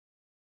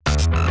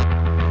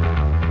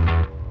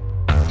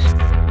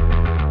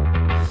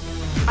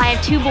I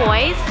have 2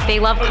 boys.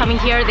 They love coming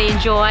here. They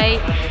enjoy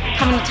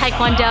coming to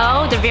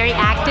Taekwondo. They're very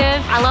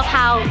active. I love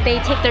how they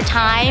take their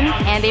time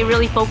and they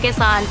really focus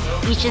on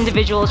each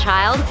individual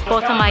child.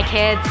 Both of my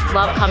kids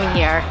love coming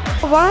here.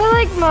 What I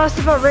like most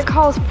about Rick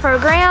Hall's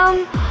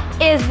program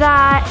is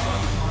that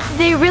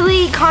they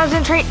really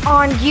concentrate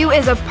on you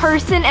as a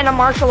person and a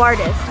martial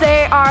artist.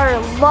 They are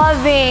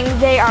loving,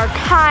 they are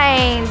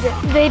kind,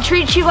 they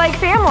treat you like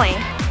family.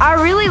 I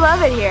really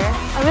love it here,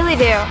 I really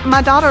do.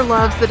 My daughter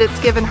loves that it's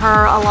given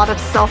her a lot of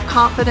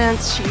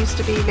self-confidence. She used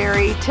to be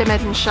very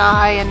timid and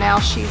shy, and now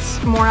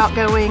she's more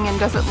outgoing and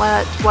doesn't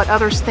let what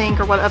others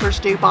think or what others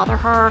do bother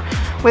her.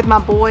 With my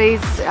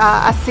boys,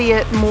 I see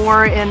it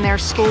more in their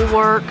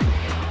schoolwork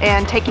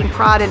and taking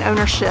pride and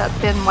ownership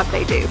in what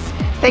they do.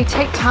 They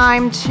take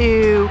time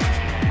to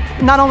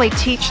not only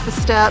teach the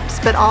steps,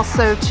 but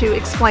also to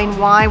explain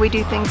why we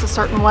do things a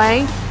certain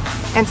way.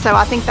 And so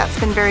I think that's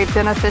been very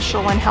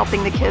beneficial in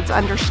helping the kids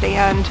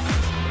understand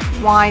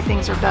why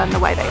things are done the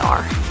way they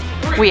are.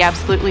 We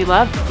absolutely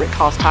love Rick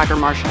Hall's Tiger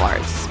Martial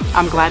Arts.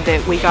 I'm glad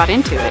that we got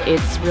into it.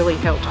 It's really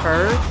helped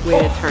her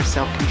with her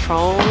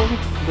self-control,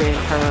 with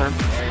her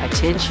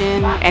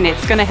attention, and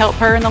it's going to help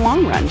her in the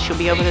long run. She'll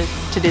be able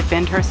to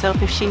defend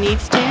herself if she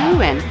needs to,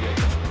 and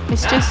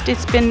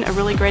it's been a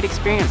really great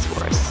experience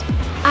for us.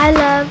 I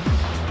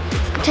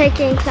love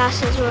taking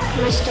classes with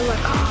Mr. Rick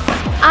Hall.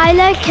 I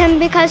like him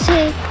because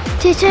he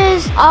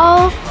teaches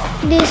all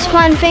these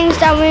fun things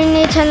that we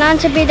need to learn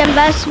to be the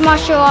best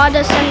martial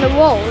artists in the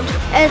world.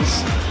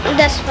 It's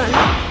this fun.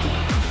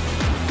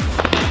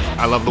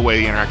 I love the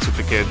way he interacts with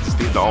the kids,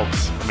 the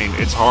adults. I mean,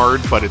 it's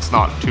hard, but it's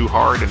not too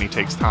hard, and he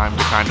takes time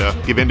to kind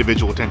of give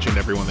individual attention to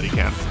everyone that he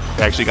can.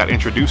 They actually got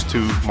introduced to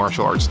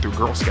martial arts through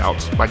Girl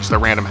Scouts by just a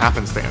random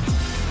happenstance.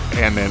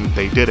 And then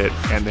they did it,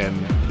 and then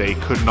they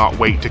could not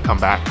wait to come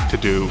back to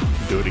do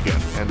it again.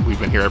 And we've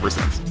been here ever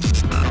since.